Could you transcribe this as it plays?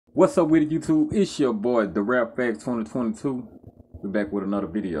What's up with it, YouTube? It's your boy, the Rap Facts 2022. We're back with another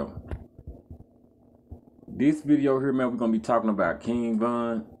video. This video here, man, we're gonna be talking about King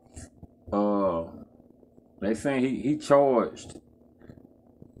Von. They saying he charged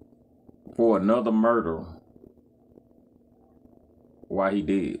for another murder while he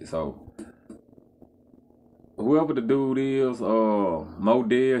did. So whoever the dude is,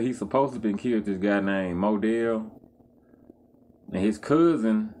 Modell, he's supposed to have been killed. This guy named Modell, and his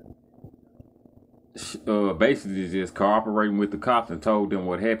cousin basically just cooperating with the cops and told them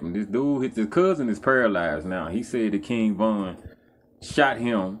what happened. This dude, his cousin is paralyzed now. He said that King Von shot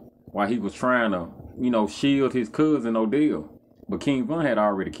him while he was trying to, shield his cousin Odell. But King Von had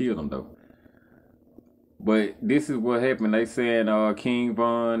already killed him though. But this is what happened. They said King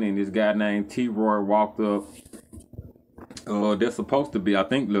Von and this guy named T-Roy walked up. They're supposed to be, I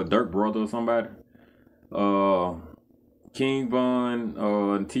think, Lil Durk brother or somebody. King Von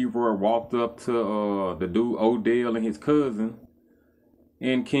and T-Roy walked up to the dude Odell and his cousin,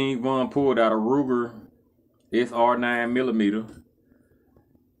 and King Von pulled out a Ruger SR 9mm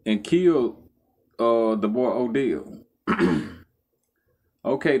and killed the boy Odell.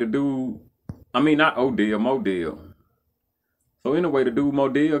 Okay, the dude, I mean not Odell, Modell. So anyway, the dude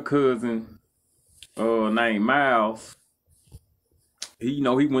Modell cousin named Miles, he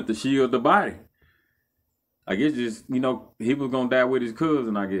went to shield the body. I guess just, he was gonna die with his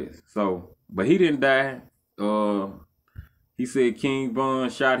cousin, I guess. So, but he didn't die. He said King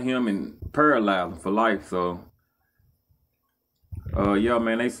Von shot him and paralyzed him for life. So, yeah,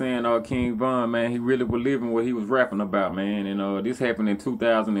 man, they saying King Von, man, he really was living what he was rapping about, man. And this happened in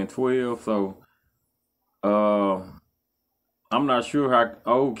 2012. So, I'm not sure how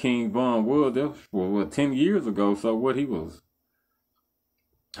old King Von was. That was 10 years ago. So what he was?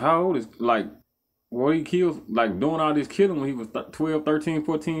 How old is well, he killed, doing all this killing when he was 12, 13,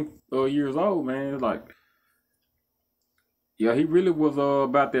 14 years old, man. It's like, yeah, he really was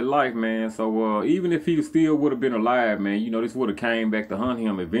about that life, man. So even if he still would have been alive, man, this would have came back to hunt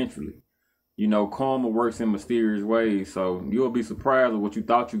him eventually. Karma works in mysterious ways. So you'll be surprised at what you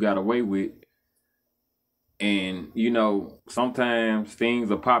thought you got away with. And, sometimes things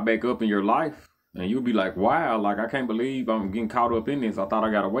will pop back up in your life. And you'll be like, wow, I can't believe I'm getting caught up in this. I thought I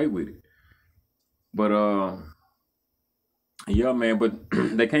got away with it. But yeah, man, but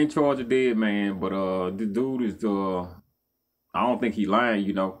they can't charge a dead man. But the dude is I don't think he lying,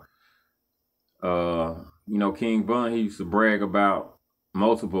 King Von, he used to brag about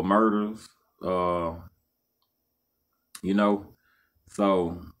multiple murders. So the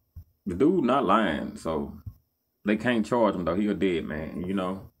dude not lying, so they can't charge him though. He a dead man,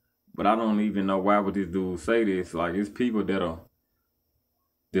 But I don't even know why would this dude say this. Like, it's people that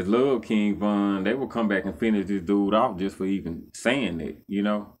love King Von, they will come back and finish this dude off just for even saying it,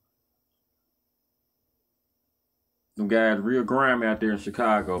 Some guys real grimy out there in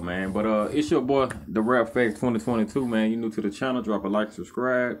Chicago, man. But it's your boy, the Rap Facts 2022, man. You new to the channel, drop a like,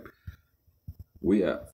 subscribe. We out.